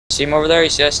See him over there? You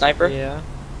see that sniper? Yeah.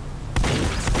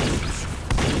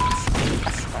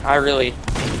 I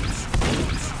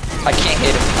can't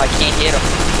hit him. I can't hit him.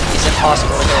 He's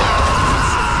impossible to hit.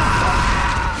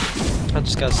 I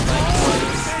just got sniped.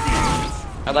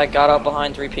 I like got up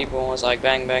behind 3 people and was like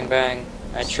bang bang bang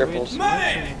at triples. What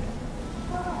are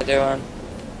you doing?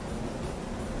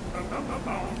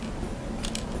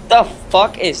 What the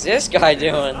fuck is this guy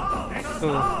doing?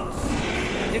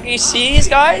 Did you see these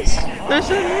guys? There's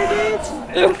so many dudes.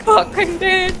 They're fucking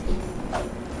dead.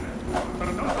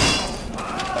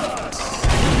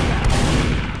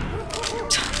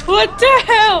 What the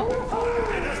hell?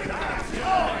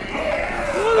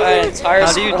 An entire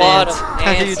squad of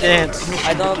How do you dance?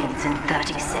 I don't.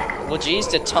 Well, geez,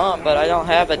 to taunt, but I don't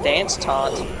have a dance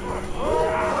taunt.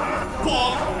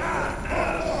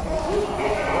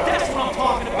 That's what I'm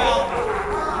talking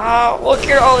about. Look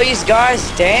at all these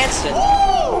guys dancing.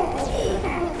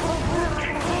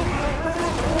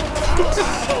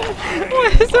 Why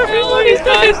is everybody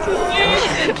dancing?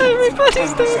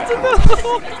 Everybody's dancing.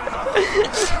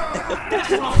 That's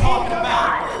what I'm talking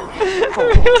about.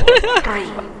 4, 3,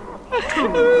 2.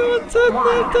 Everyone's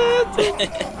up there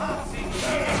dancing.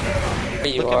 There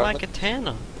you Look are. at my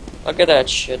katana. Look at that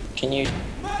shit. Can you?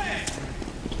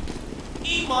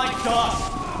 Eat my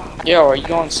dust. Yo, are you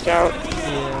going scout?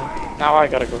 Yeah. Now I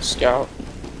gotta go scout.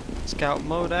 Scout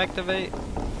mode activate.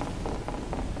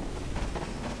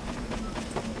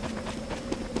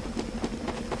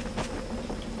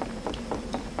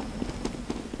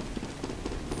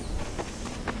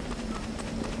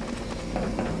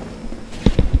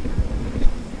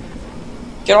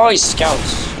 Get all these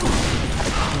scouts.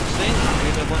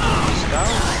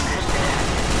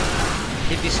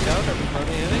 If you scout,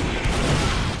 everybody hitting.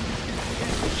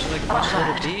 She's like a bunch of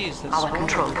little bees. That's Our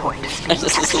control point is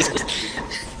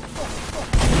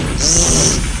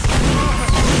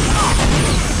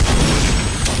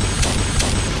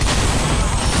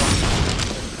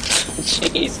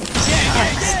Jeez.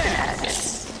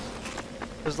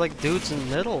 There's like dudes in the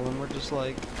middle, and we're just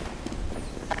like.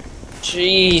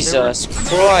 Jesus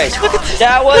Christ.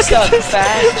 That was the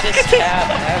fastest cap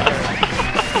ever.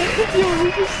 Yo,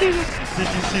 did you see that? Did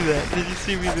you see that? Did you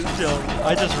see me just yo?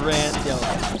 I just ran, yo.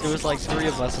 There was like 3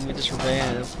 of us and we just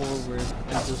ran forward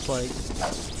and just like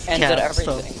Ended capped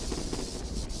everything.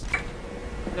 stuff.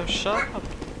 Yo, shut up.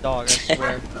 Dog, I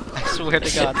swear. I swear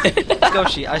to God. Go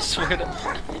she, I swear to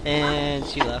and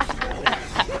she left.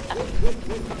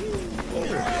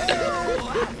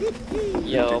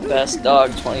 Yo, best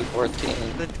dog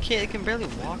 2014. The kid can barely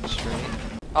walk straight.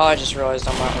 Oh, I just realized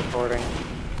I'm not recording.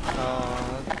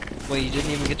 Wait, you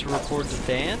didn't even get to record the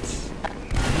dance?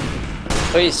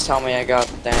 Please tell me I got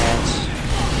the dance.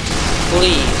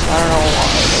 Please, I don't know why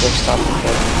they're stopping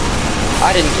it.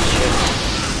 I didn't do shit.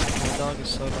 My dog is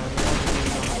so dumb. He doesn't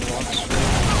even know how to walk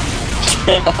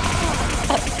straight.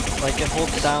 Like, it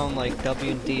holds down like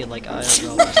W and D and like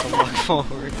IRL just to walk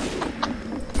forward.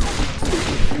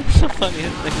 It's the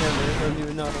funniest thing ever. I don't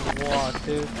even know how to walk,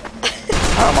 dude.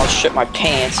 I almost shit my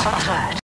pants.